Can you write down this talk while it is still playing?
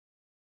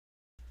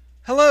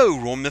Hello,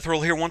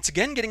 Mithril here once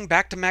again, getting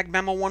back to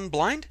Magmamma 1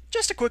 Blind.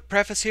 Just a quick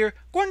preface here,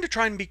 going to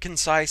try and be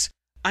concise.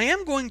 I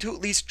am going to at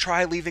least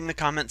try leaving the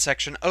comment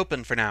section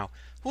open for now.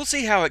 We'll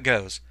see how it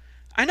goes.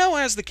 I know,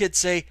 as the kids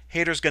say,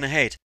 haters gonna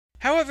hate.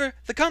 However,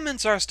 the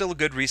comments are still a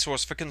good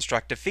resource for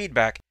constructive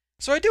feedback,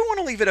 so I do want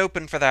to leave it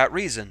open for that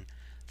reason.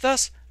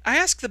 Thus, I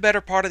ask the better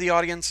part of the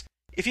audience,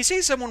 if you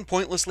see someone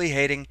pointlessly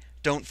hating,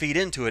 don't feed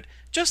into it,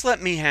 just let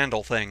me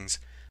handle things.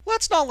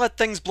 Let's not let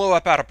things blow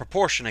up out of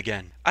proportion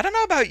again. I don't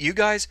know about you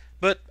guys,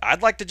 but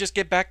I'd like to just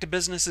get back to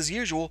business as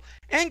usual,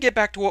 and get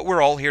back to what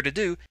we're all here to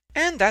do,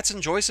 and that's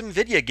enjoy some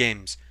video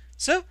games.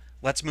 So,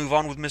 let's move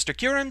on with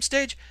MrKyurem's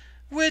stage,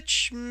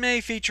 which may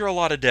feature a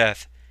lot of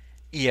death.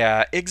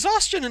 Yeah,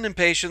 exhaustion and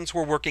impatience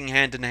were working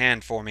hand in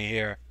hand for me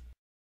here.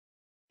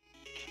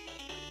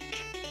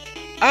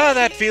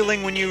 That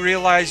feeling when you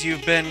realize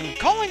you've been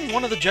calling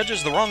one of the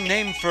judges the wrong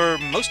name for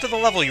most of the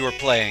level you were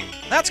playing.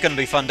 That's gonna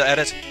be fun to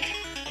edit.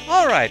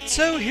 Alright,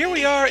 so here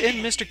we are in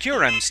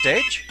MrKyurem's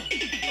stage.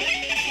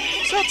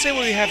 So let's see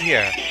what we have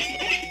here.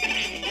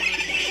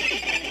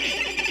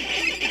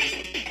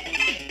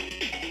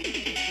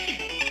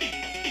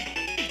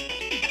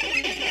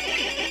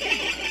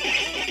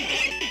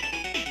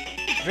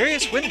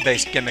 Various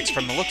wind-based gimmicks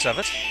from the looks of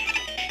it.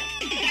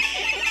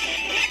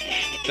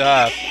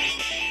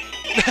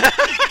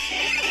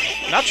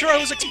 Not sure I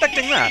was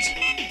expecting that.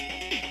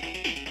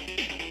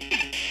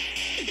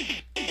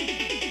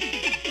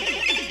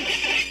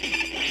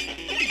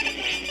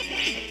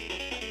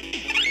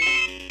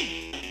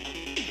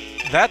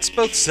 That's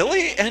both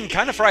silly and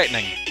kind of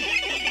frightening.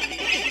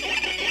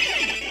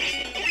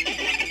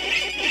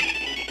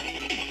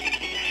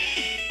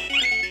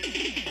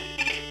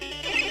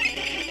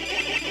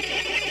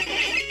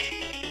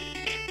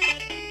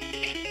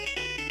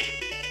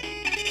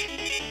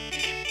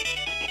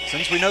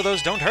 Since we know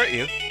those don't hurt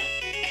you.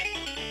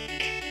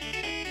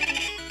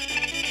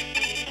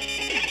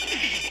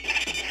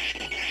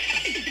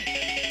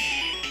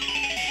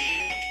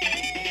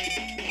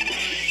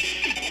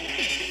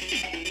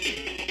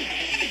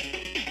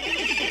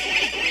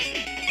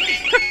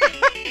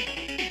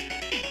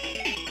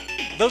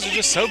 Those are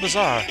just so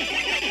bizarre.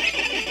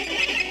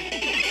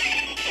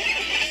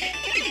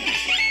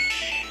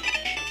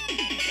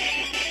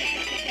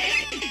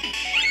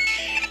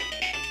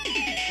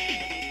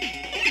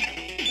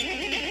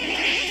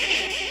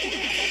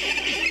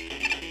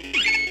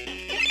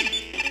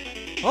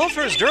 Well,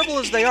 for as durable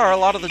as they are, a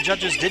lot of the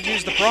judges did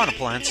use the piranha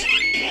plants.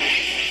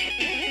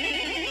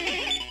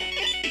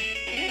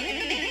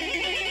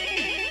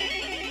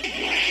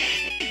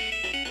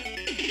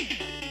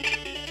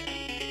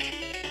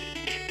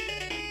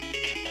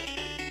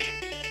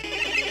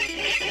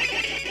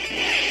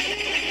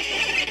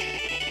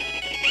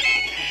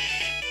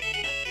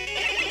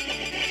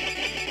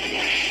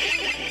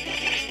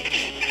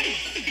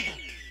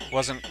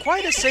 Wasn't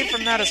quite as safe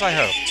from that as I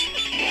hoped.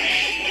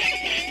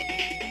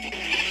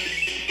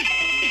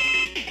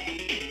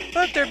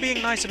 But they're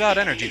being nice about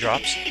energy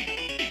drops.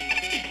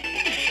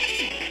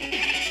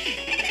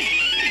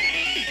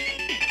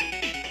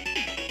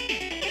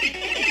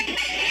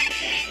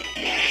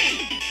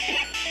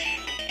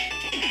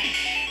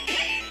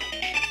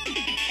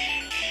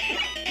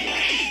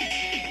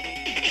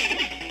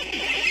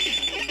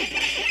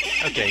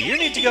 Okay, you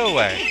need to go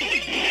away.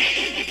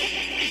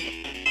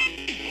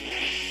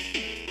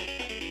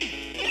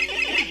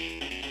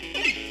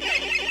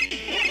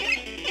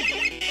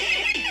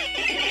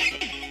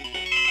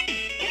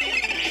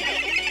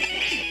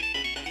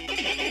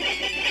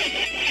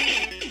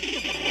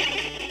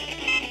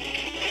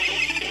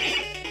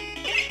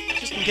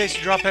 In case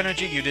you drop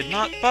energy, you did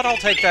not, but I'll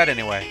take that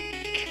anyway.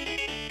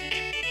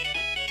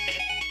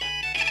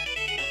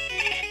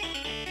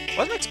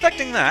 Wasn't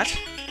expecting that.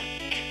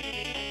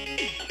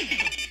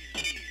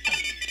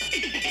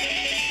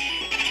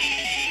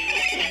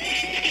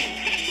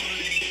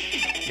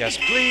 Yes,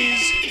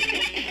 please.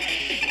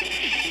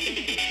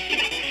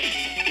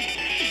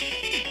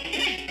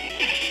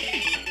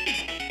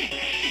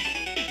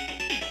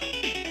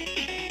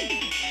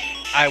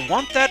 I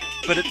want that,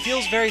 but it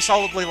feels very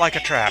solidly like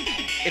a trap.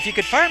 If you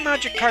could fire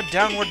magic card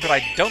downward, but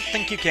I don't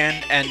think you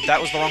can, and that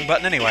was the wrong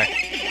button anyway.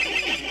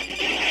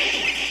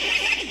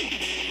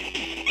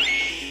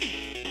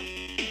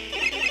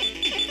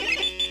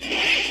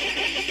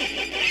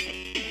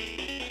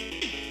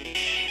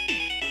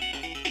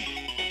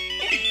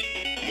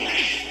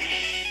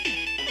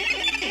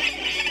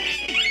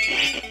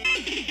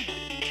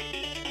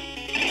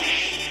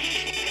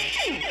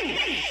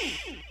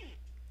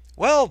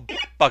 Well,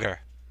 bugger.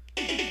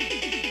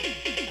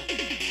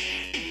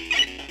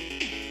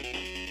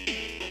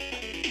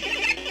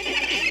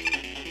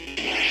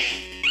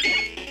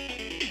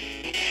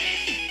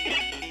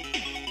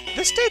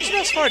 This stage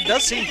thus far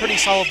does seem pretty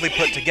solidly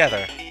put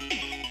together.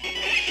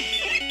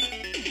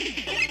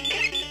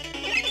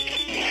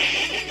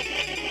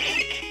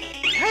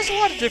 It has a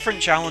lot of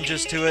different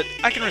challenges to it.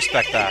 I can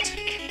respect that.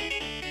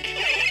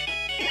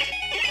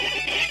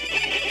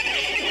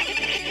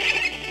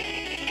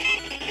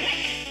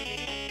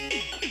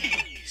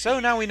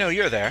 So now we know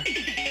you're there.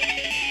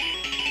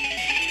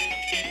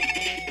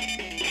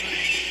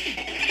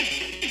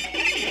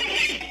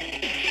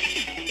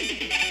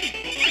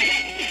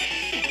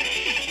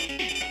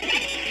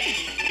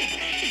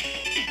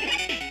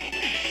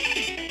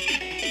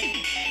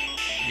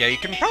 Yeah, you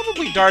can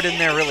probably dart in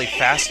there really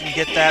fast and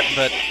get that,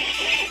 but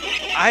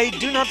I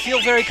do not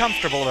feel very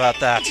comfortable about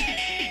that.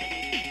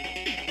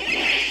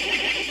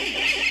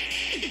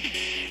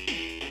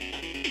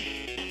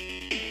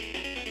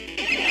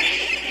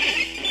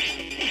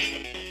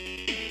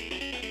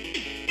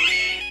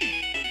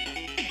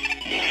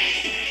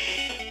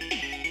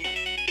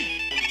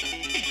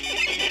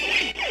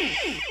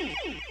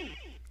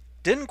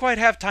 Didn't quite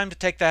have time to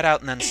take that out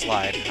and then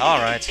slide.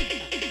 Alright.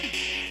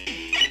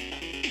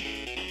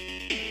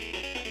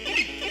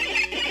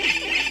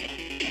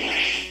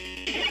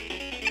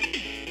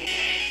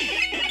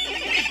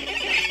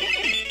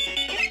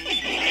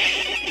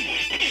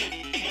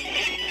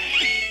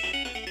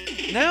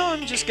 Now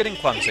I'm just getting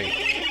clumsy.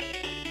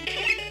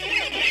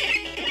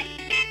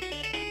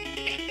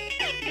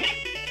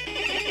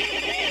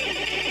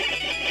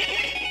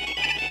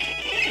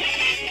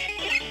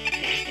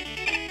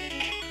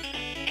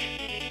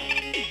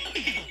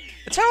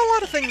 It's how a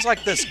lot of things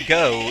like this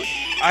go.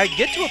 I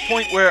get to a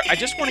point where I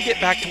just want to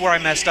get back to where I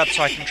messed up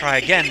so I can try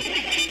again.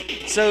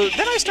 So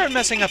then I start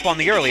messing up on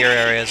the earlier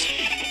areas.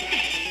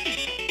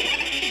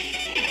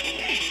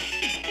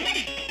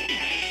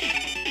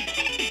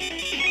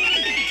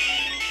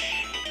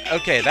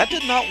 Okay, that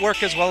did not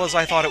work as well as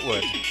I thought it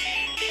would.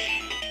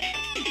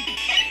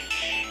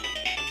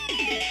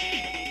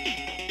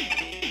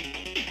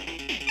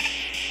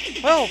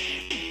 Well,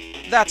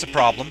 that's a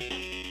problem.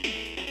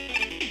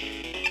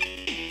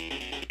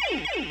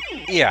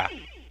 Yeah.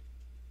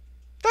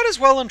 That is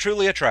well and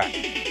truly a trap.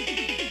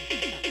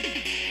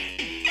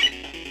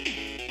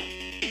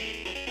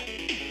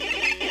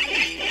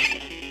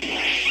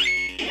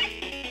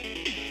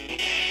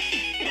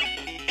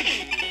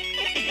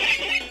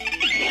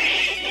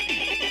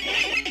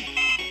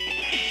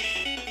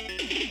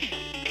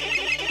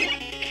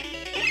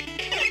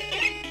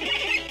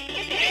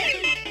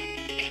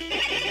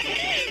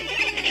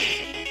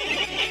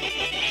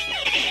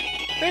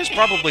 There's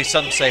probably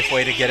some safe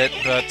way to get it,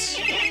 but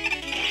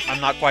I'm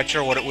not quite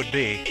sure what it would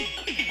be.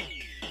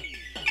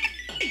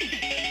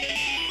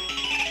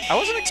 I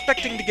wasn't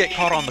expecting to get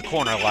caught on the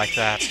corner like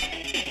that.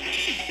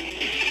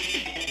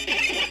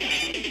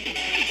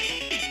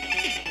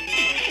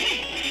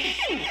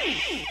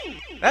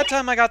 That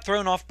time I got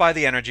thrown off by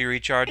the energy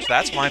recharge.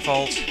 That's my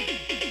fault.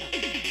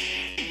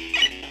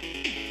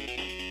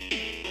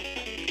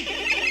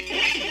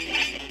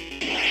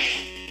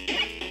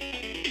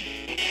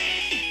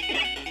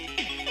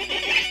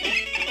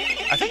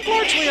 I think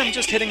largely I'm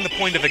just hitting the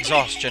point of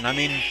exhaustion. I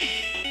mean,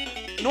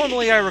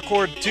 normally I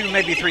record 2,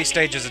 maybe 3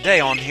 stages a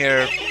day on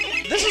here.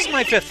 This is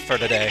my 5th for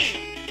today.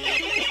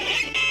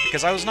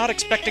 Because I was not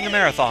expecting a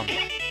marathon.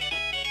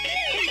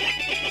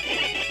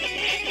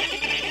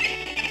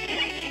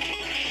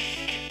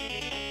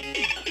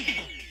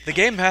 The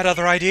game had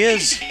other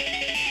ideas.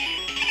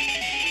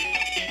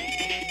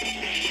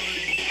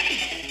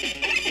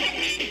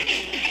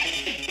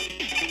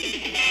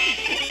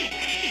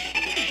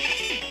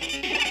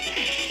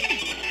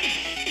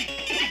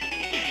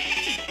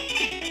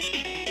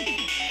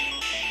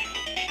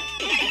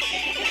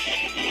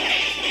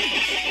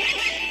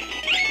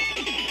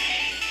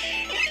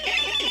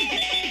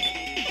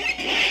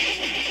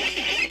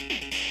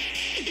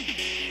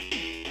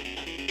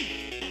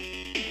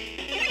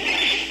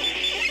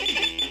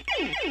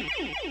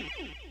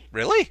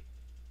 Really?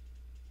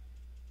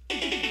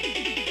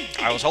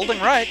 I was holding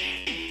right.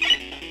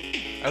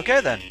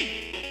 Okay, then.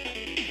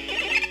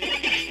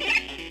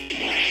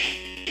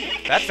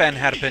 That fan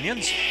had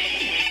opinions.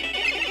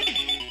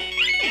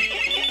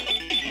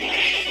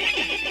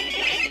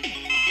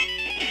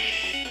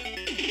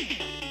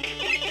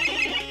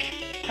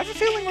 Have a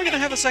feeling we're gonna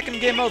have a second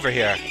game over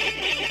here.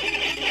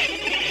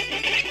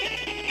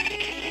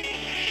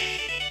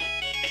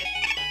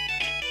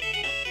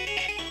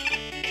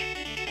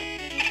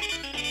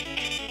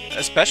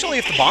 Especially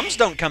if the bombs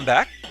don't come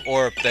back.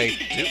 Or if they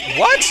do.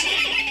 What?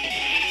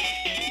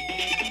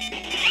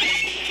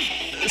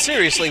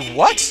 Seriously,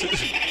 what?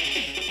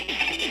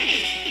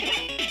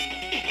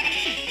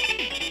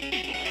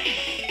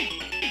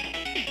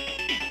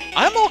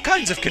 I'm all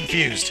kinds of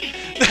confused.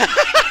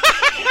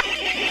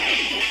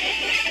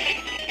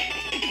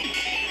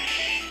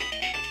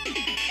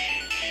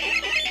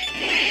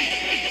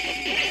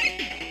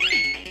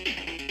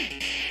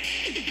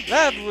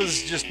 That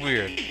was just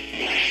weird.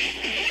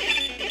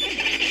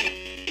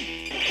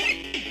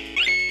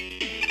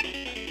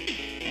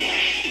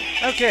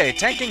 Okay,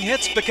 tanking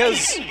hits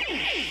because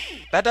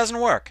that doesn't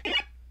work.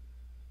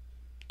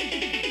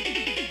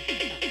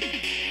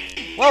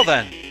 Well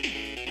then.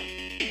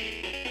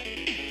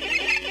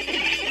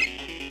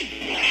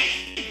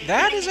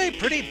 That is a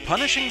pretty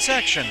punishing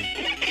section.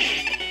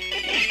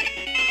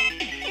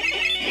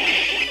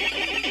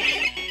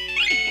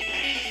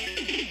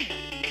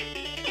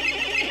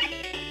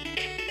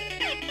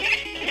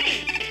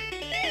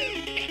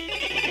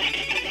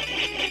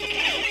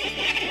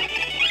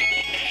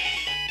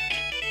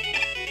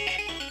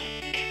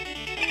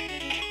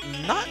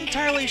 Not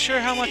entirely sure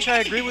how much I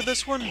agree with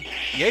this one.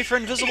 Yay for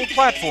invisible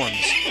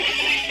platforms.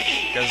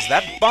 because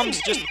that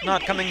bomb's just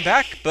not coming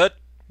back, but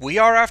we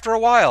are after a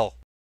while.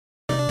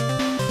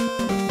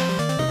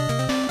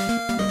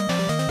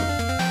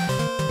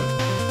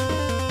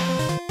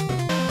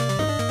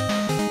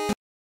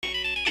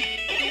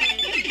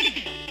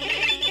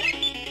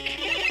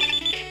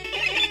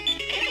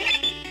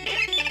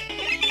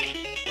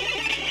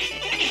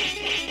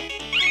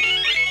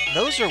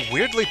 Those are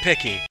weirdly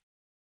picky.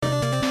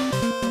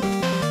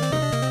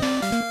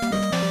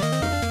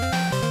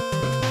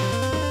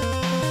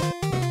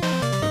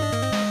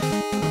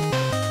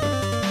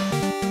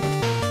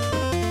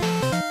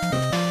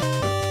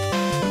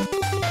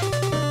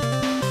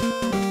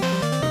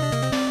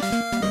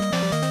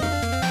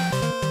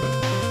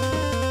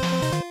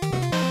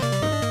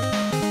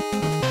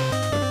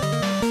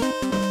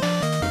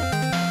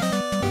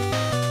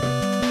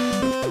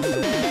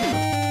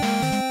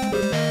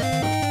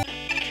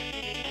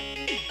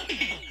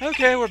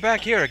 Okay, we're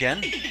back here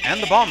again,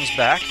 and the bomb's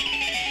back.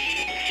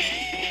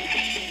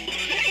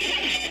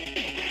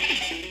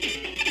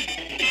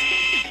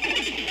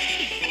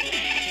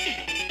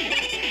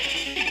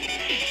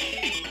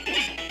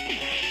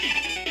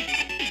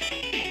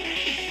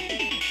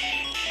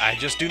 I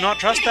just do not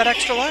trust that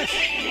extra life.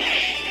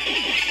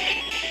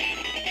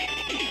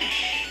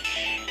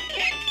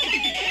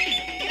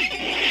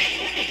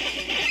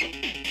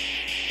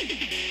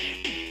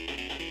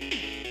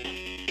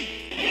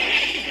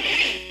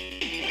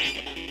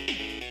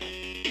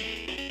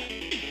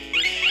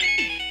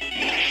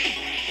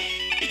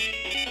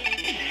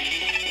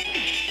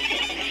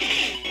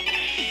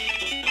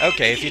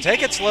 Okay, if you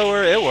take it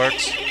slower, it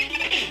works.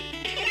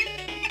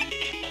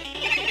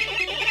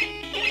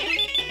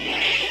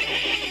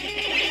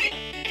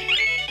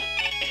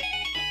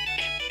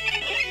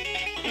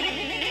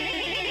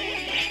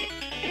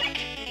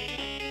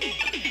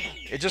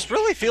 It just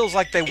really feels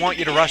like they want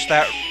you to rush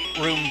that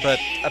room, but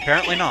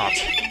apparently not.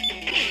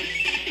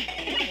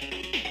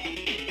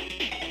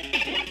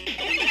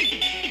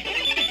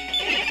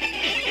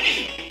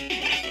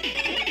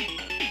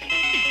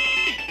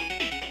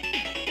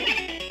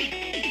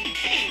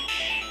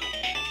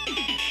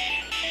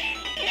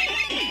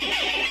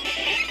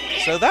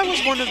 So that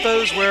was one of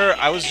those where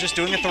I was just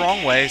doing it the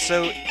wrong way,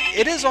 so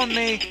it is on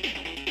me,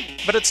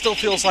 but it still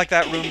feels like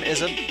that room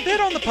is a bit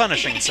on the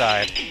punishing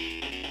side.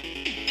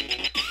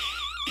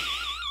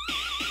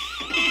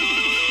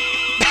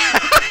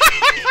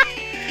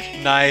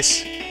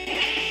 Nice.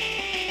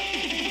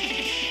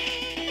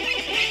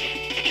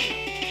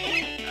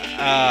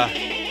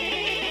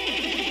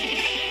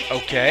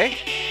 Okay.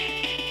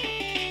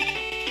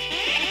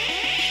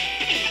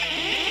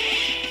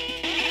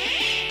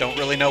 Don't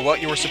really know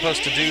what you were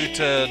supposed to do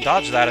to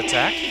dodge that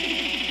attack.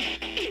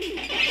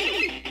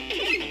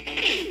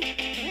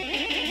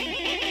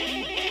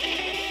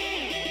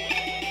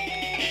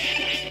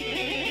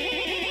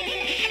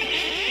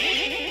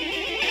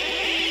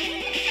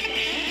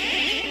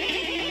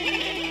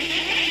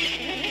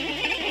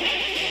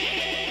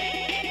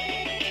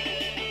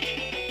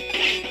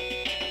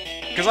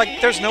 Because,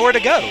 like, there's nowhere to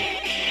go.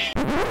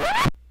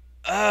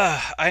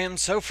 I am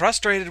so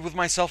frustrated with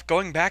myself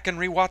going back and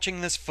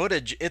rewatching this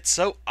footage. It's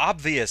so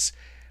obvious.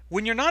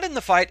 When you're not in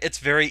the fight, it's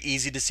very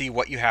easy to see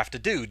what you have to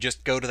do.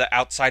 Just go to the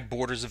outside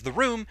borders of the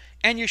room,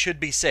 and you should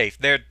be safe.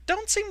 There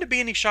don't seem to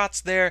be any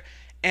shots there,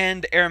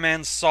 and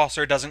Airman's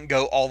saucer doesn't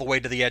go all the way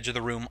to the edge of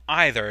the room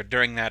either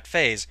during that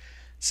phase.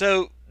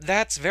 So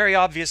that's very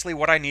obviously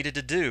what I needed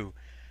to do.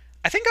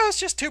 I think I was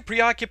just too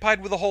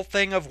preoccupied with the whole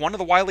thing of one of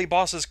the wily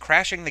bosses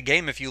crashing the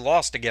game if you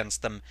lost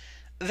against them.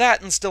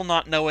 That and still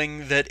not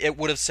knowing that it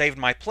would have saved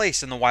my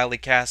place in the wily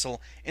castle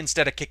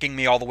instead of kicking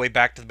me all the way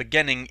back to the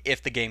beginning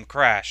if the game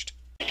crashed.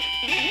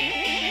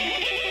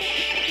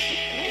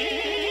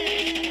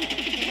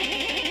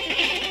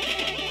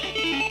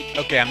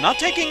 Okay, I'm not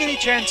taking any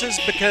chances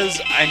because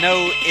I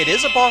know it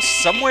is a boss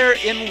somewhere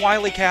in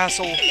Wily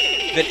Castle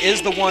that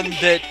is the one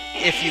that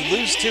if you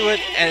lose to it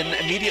and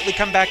immediately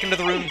come back into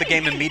the room, the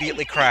game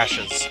immediately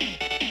crashes.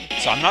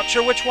 So I'm not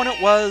sure which one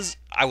it was.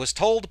 I was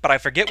told, but I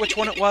forget which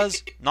one it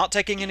was. Not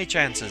taking any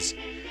chances.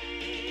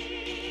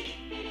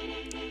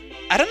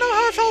 I don't know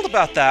how I felt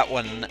about that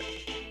one.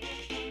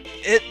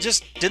 It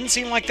just didn't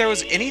seem like there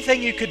was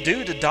anything you could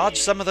do to dodge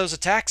some of those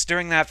attacks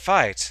during that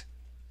fight.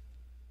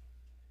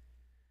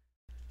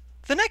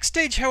 The next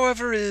stage,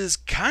 however, is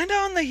kinda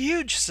on the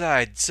huge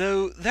side,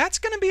 so that's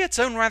gonna be its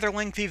own rather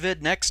lengthy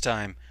vid next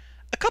time.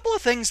 A couple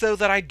of things, though,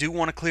 that I do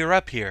want to clear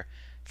up here.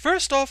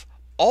 First off,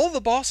 all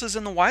the bosses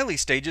in the Wily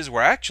stages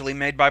were actually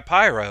made by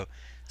Pyro,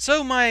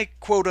 so my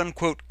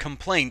quote-unquote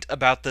complaint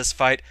about this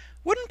fight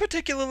wouldn't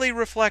particularly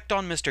reflect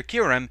on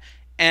MrKyurem,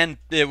 and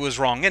it was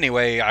wrong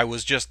anyway. I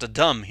was just a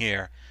dumb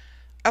here.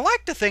 I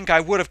like to think I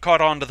would have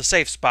caught on to the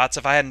safe spots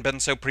if I hadn't been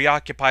so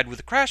preoccupied with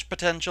the crash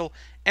potential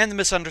and the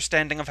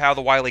misunderstanding of how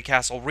the Wily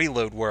Castle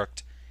reload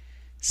worked.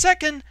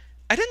 Second,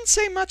 I didn't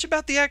say much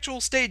about the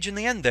actual stage in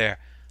the end there.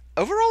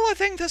 Overall, I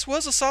think this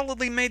was a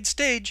solidly made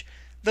stage,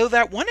 though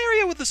that one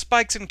area with the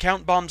spikes and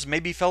count bombs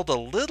maybe felt a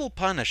little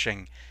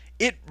punishing.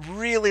 It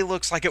really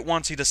looks like it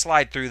wants you to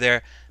slide through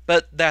there,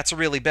 but that's a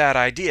really bad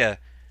idea.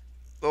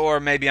 Or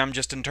maybe I'm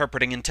just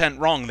interpreting intent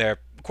wrong there.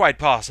 Quite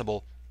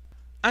possible.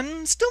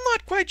 I'm still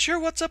not quite sure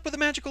what's up with the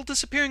magical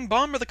disappearing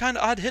bomb or the kind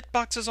of odd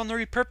hitboxes on the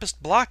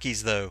repurposed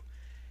blockies, though.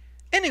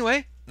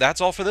 Anyway, that's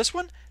all for this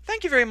one.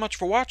 Thank you very much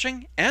for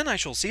watching, and I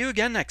shall see you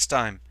again next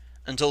time.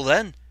 Until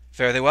then,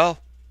 fare thee well.